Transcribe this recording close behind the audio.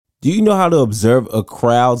Do you know how to observe a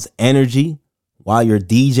crowd's energy while you're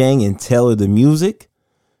DJing and tailor the music?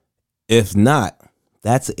 If not,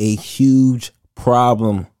 that's a huge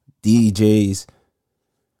problem, DJs.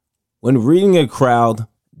 When reading a crowd,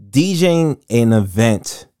 DJing an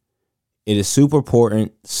event, it is super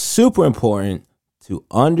important to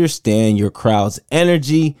understand your crowd's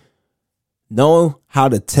energy, know how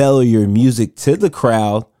to tailor your music to the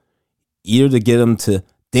crowd, either to get them to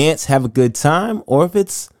dance, have a good time, or if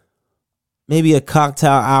it's maybe a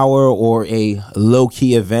cocktail hour or a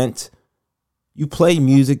low-key event, you play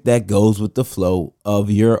music that goes with the flow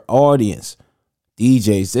of your audience.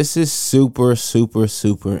 DJs, this is super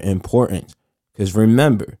important. Because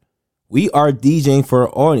remember, we are DJing for our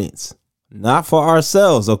audience, not for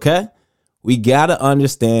ourselves, okay? We got to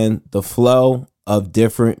understand the flow of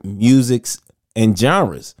different musics and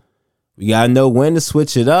genres. We got to know when to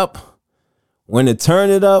switch it up, when to turn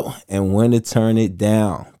it up, and when to turn it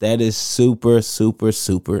down. That is super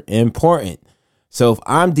important. So if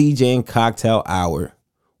I'm DJing cocktail hour,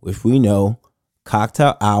 which we know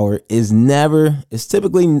cocktail hour is never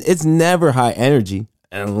high energy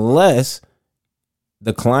unless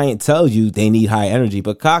the client tells you they need high energy.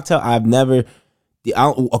 But cocktail, one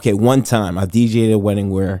time I DJ'd a wedding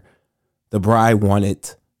where the bride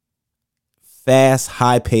wanted fast,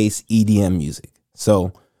 high-paced EDM music.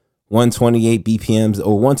 So 128 BPMs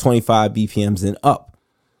or 125 BPMs and up.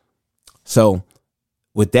 So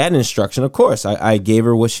with that instruction, of course, I gave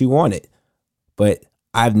her what she wanted. But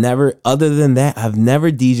I've never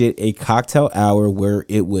DJ'd a cocktail hour where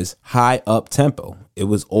it was high up tempo. It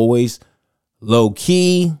was always low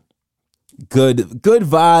key, good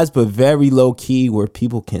vibes, but very low key, where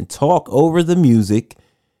people can talk over the music,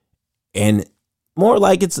 and more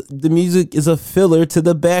like the music is a filler to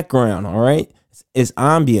the background. All right, it's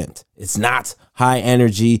ambient. It's not high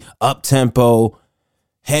energy, up tempo,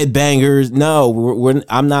 headbangers. No,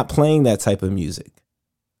 I'm not playing that type of music.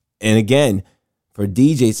 And again, for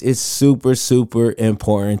DJs, it's super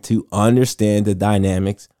important to understand the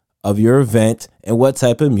dynamics of your event and what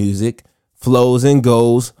type of music flows and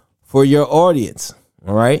goes for your audience.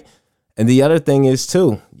 All right. And the other thing is,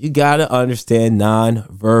 too, you got to understand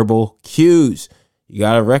nonverbal cues. You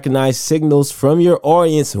got to recognize signals from your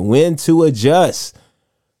audience when to adjust.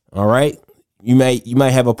 All right. You might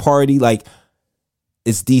have a party like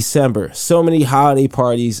it's December. So many holiday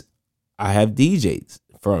parties I have DJs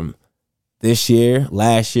from this year,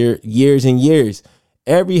 last year, years and years.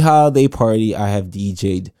 Every holiday party I have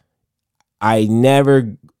DJ'd, I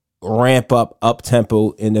never ramp up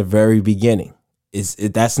tempo in the very beginning.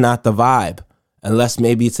 That's not the vibe, unless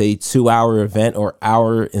maybe it's a 2-hour event or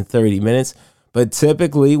hour and 30 minutes. But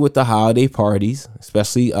typically with the holiday parties,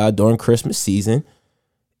 especially during Christmas season,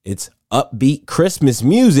 it's upbeat Christmas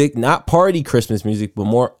music, not party Christmas music, but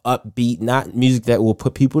more upbeat, not music that will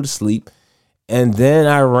put people to sleep. And then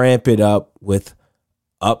I ramp it up with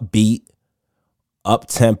upbeat,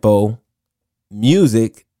 up-tempo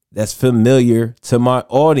music that's familiar to my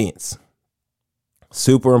audience.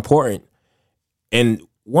 Super important. And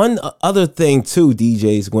one other thing too,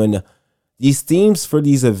 DJs, when these themes for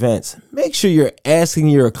these events, make sure you're asking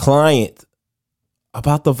your client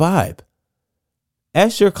about the vibe.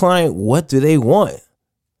 Ask your client, what do they want?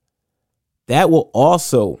 That will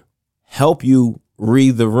also help you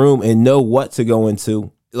read the room and know what to go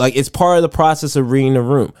into. Like, it's part of the process of reading the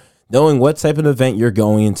room, knowing what type of event you're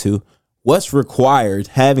going into, what's required,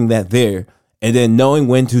 having that there, and then knowing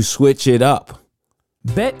when to switch it up.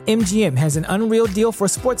 BetMGM has an unreal deal for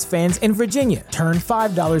sports fans in Virginia. Turn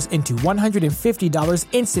 $5 into $150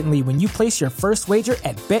 instantly when you place your first wager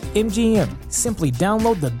at BetMGM. Simply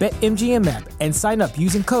download the BetMGM app and sign up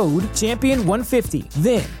using code Champion150.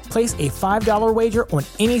 Then, place a $5 wager on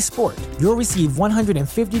any sport. You'll receive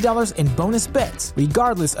 $150 in bonus bets,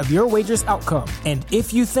 regardless of your wager's outcome. And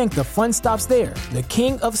if you think the fun stops there, the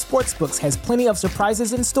King of Sportsbooks has plenty of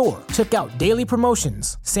surprises in store. Check out daily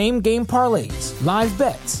promotions, same-game parlays, live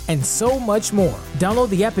bets, and so much more. Download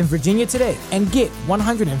the app in Virginia today and get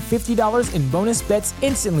 $150 in bonus bets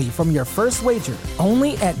instantly from your first wager.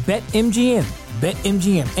 Only at BetMGM.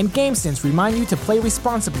 BetMGM and GameSense remind you to play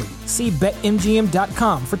responsibly. See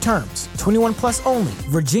BetMGM.com for terms. 21 plus only.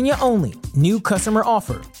 Virginia only. New customer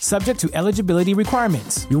offer. Subject to eligibility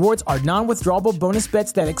requirements. Rewards are non-withdrawable bonus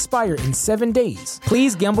bets that expire in 7 days.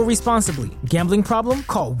 Please gamble responsibly. Gambling problem?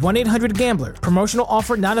 Call 1-800-GAMBLER. Promotional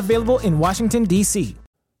offer not available in Washington, D.C.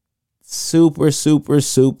 Super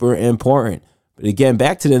important. But again,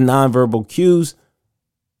 back to the nonverbal cues,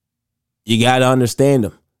 you got to understand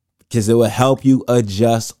them, because it will help you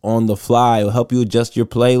adjust on the fly. It will help you adjust your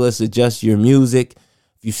playlist, adjust your music.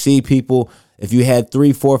 If you see people, If you had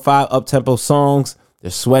 3, 4, 5 up-tempo songs,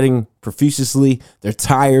 they're sweating profusely, they're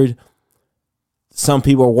tired. Some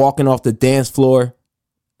people are walking off the dance floor.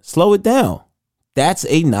 Slow it down. That's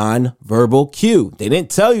a non-verbal cue. They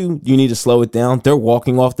didn't tell you need to slow it down. They're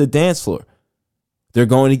walking off the dance floor. They're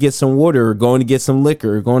going to get some water or going to get some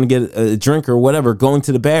liquor or going to get a drink or whatever, going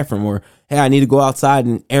to the bathroom, or, hey, I need to go outside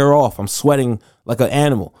and air off. I'm sweating like an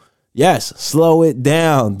animal. Yes, slow it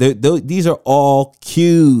down. These are all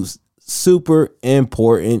cues, super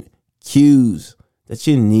important cues that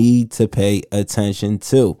you need to pay attention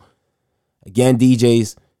to. Again,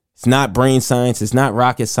 DJs, it's not brain science. It's not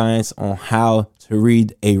rocket science on how to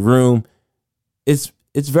read a room. It's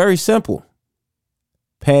very simple.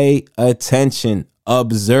 Pay attention.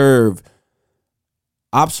 Observe.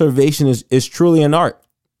 Observation is truly an art.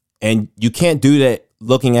 And you can't do that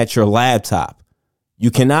looking at your laptop.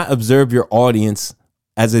 You cannot observe your audience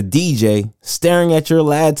as a DJ staring at your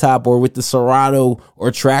laptop or with the Serato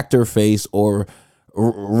or Tractor Face or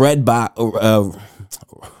Red Box.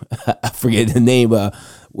 I forget the name.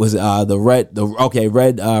 Was the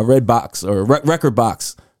Red Box or Record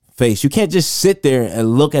Box face. You can't just sit there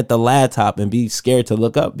and look at the laptop and be scared to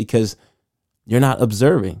look up because you're not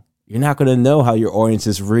observing. You're not going to know how your audience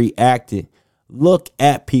is reacting. Look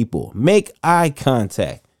at people. Make eye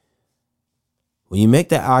contact. When you make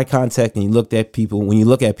that eye contact and you look at people,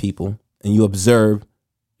 and you observe,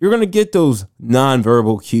 you're going to get those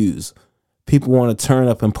nonverbal cues. People want to turn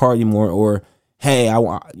up and party more, or, hey,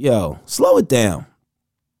 slow it down.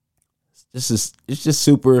 It's just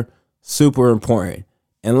super, super important.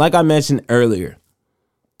 And like I mentioned earlier,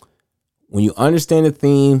 when you understand the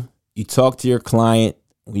theme, you talk to your client,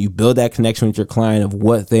 when you build that connection with your client of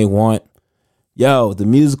what they want, the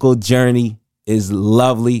musical journey is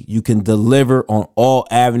lovely. You can deliver on all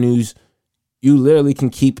avenues. You literally can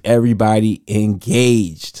keep everybody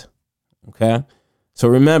engaged. Okay? So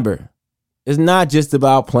remember, it's not just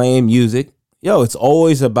about playing music. It's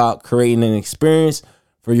always about creating an experience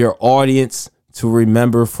for your audience to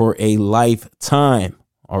remember for a lifetime.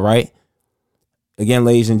 All right? Again,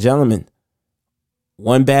 ladies and gentlemen,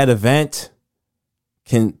 one bad event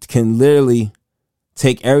can literally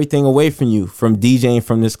take everything away from you from DJing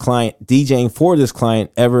for this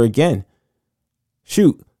client ever again.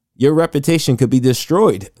 Shoot, your reputation could be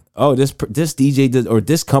destroyed. Oh, this DJ or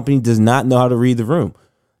this company does not know how to read the room.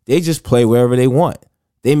 They just play wherever they want.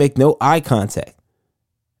 They make no eye contact.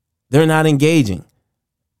 They're not engaging.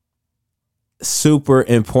 Super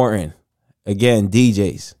important. Again,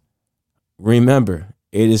 DJs, remember,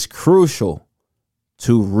 it is crucial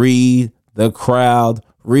to read the crowd,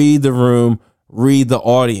 read the room, read the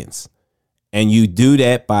audience. And you do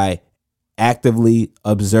that by actively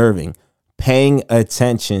observing, paying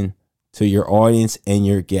attention to your audience and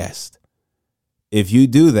your guest. If you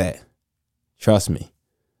do that, trust me,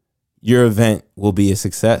 your event will be a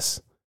success.